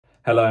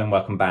Hello and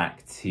welcome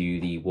back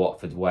to the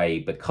Watford Way,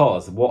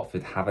 because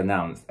Watford have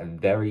announced a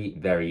very,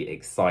 very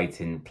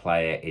exciting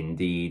player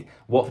indeed.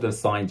 Watford have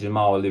signed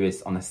Jamal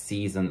Lewis on a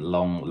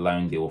season-long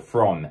loan deal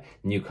from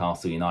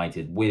Newcastle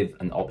United with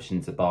an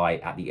option to buy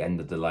at the end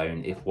of the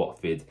loan if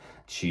Watford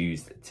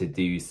choose to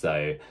do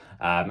so.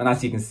 And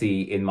as you can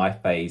see in my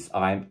face,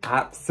 I'm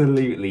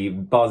absolutely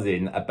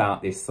buzzing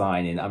about this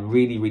signing. I'm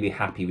really, really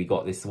happy we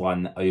got this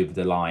one over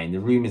the line. The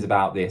rumours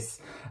about this,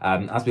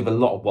 as with a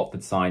lot of Watford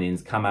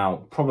signings, come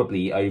out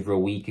probably over a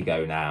week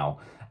ago now.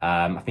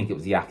 I think it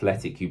was The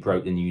Athletic who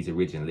broke the news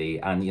originally.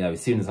 And, you know,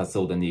 as soon as I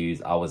saw the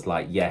news, I was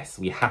like, yes,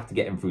 we have to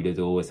get him through the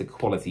door. It's a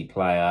quality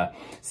player,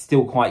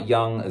 still quite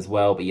young as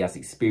well, but he has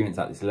experience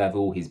at this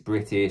level. He's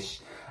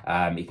British.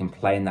 He can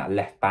play in that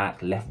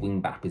left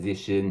wing back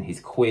position. He's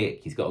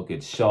quick. He's got a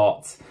good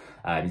shot.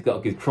 He's got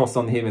a good cross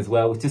on him as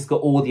well. He's just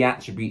got all the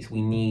attributes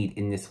we need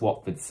in this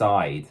Watford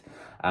side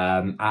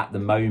at the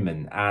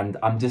moment. And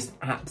I'm just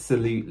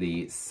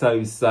absolutely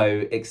so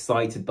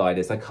excited by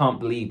this. I can't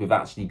believe we've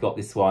actually got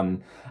this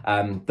one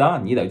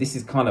done. You know, this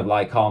is kind of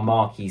like our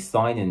marquee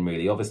signing,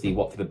 really. Obviously,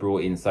 Watford have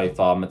brought in so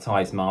far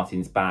Matthias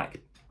Martin's back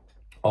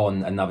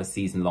on another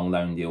season-long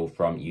loan deal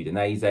from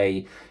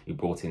Udinese. We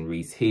brought in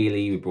Reece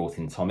Healey, we brought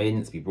in Tom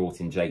Ince, we brought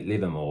in Jake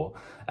Livermore.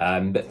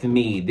 But for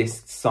me,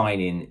 this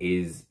signing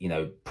is, you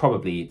know,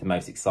 probably the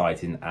most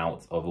exciting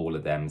out of all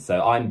of them.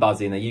 So I'm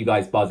buzzing. Are you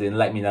guys buzzing?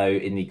 Let me know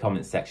in the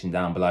comments section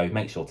down below.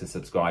 Make sure to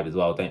subscribe as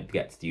well. Don't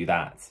forget to do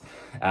that.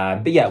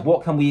 But yeah,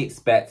 what can we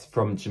expect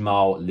from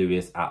Jamal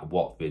Lewis at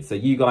Watford? So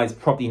you guys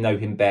probably know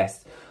him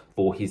best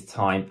for his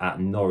time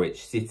at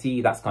Norwich City.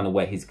 That's kind of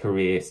where his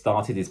career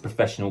started, his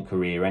professional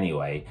career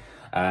anyway.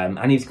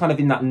 And he was kind of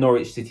in that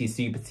Norwich City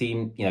super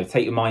team. You know,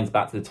 take your minds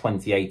back to the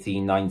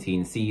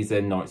 2018-19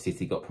 season. Norwich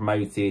City got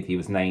promoted. He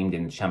was named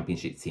in the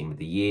Championship Team of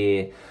the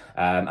Year.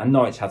 And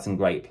Norwich had some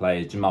great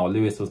players. Jamal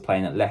Lewis was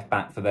playing at left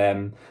back for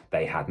them.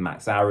 They had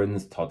Max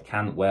Aarons, Todd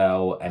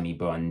Cantwell, Emi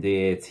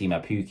Buendia,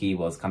 Timo Pukki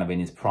was kind of in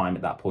his prime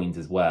at that point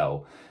as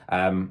well.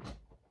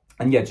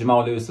 And yeah,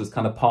 Jamal Lewis was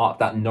kind of part of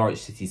that Norwich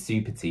City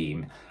super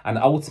team. And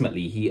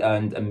ultimately, he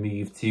earned a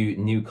move to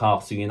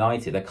Newcastle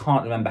United. I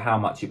can't remember how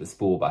much it was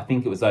for, but I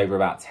think it was over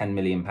about £10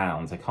 million.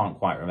 I can't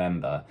quite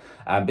remember.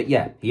 But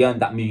yeah, he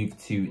earned that move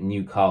to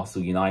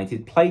Newcastle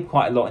United. Played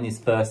quite a lot in his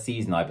first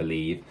season, I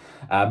believe.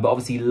 But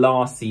obviously,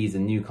 last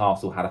season,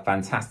 Newcastle had a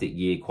fantastic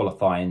year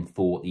qualifying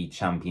for the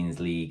Champions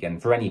League.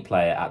 And for any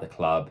player at the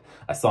club,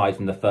 aside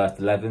from the first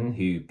 11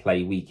 who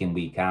play week in,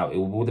 week out, it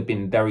would have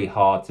been very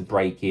hard to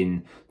break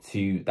in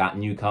to that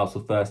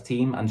Newcastle first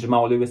team, and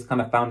Jamal Lewis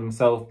kind of found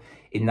himself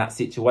in that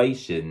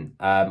situation.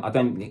 I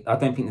don't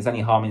think there's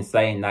any harm in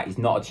saying that he's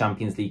not a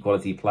Champions League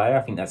quality player.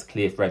 I think that's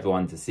clear for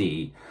everyone to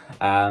see.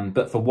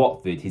 But for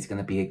Watford, he's going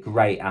to be a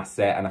great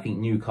asset, and I think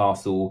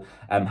Newcastle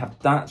have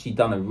actually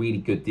done a really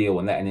good deal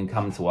on letting him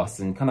come to us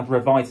and kind of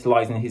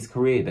revitalising his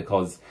career,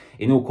 because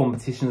in all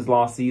competitions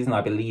last season,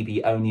 I believe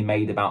he only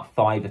made about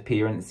 5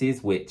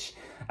 appearances, which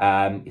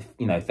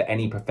you know, for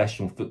any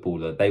professional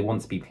footballer, they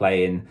want to be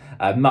playing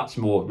much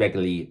more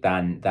regularly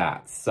than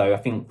that. So I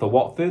think for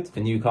Watford, for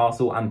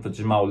Newcastle, and for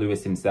Jamal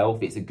Lewis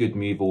himself, it's a good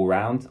move all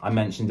round. I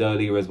mentioned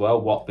earlier as well,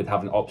 Watford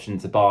have an option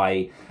to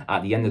buy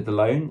at the end of the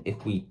loan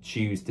if we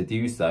choose to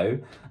do so.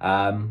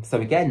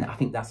 So again, I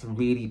think that's a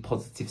really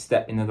positive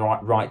step in the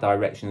right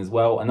direction as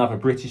well. Another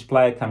British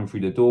player coming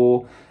through the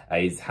door.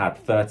 He's had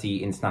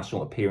 30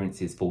 international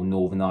appearances for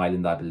Northern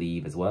Ireland, I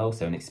believe, as well.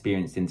 So an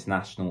experienced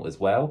international as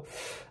well.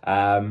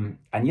 And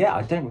yeah,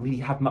 I don't really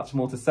have much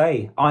more to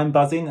say. I'm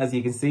buzzing, as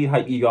you can see.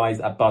 Hope you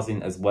guys are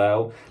buzzing as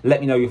well.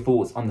 Let me know your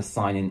thoughts on the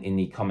signing in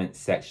the comments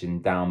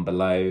section down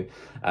below.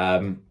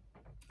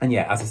 And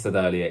yeah, as I said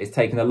earlier, it's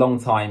taken a long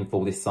time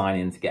for this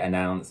signing to get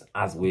announced.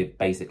 As with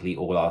basically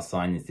all our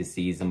signings this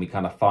season, we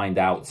kind of find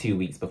out 2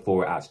 weeks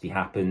before it actually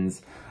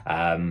happens.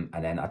 And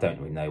then I don't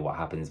really know what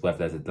happens, whether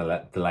there's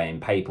a delay in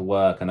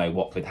paperwork. I know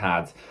Watford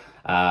had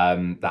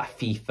that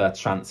FIFA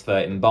transfer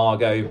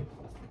embargo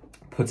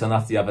put on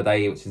us the other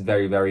day, which is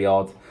very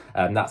odd.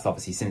 That's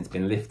obviously since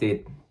been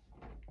lifted.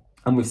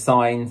 And we've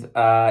signed,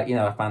 you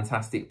know, a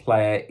fantastic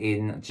player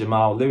in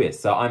Jamal Lewis.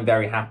 So I'm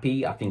very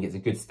happy. I think it's a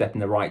good step in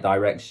the right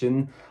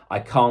direction. I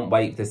can't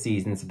wait for the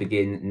season to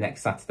begin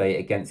next Saturday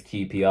against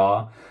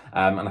QPR.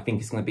 And I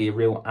think it's going to be a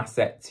real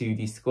asset to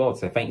the squad.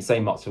 So thank you so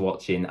much for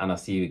watching, and I'll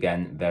see you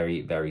again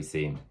very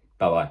soon.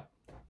 Bye-bye.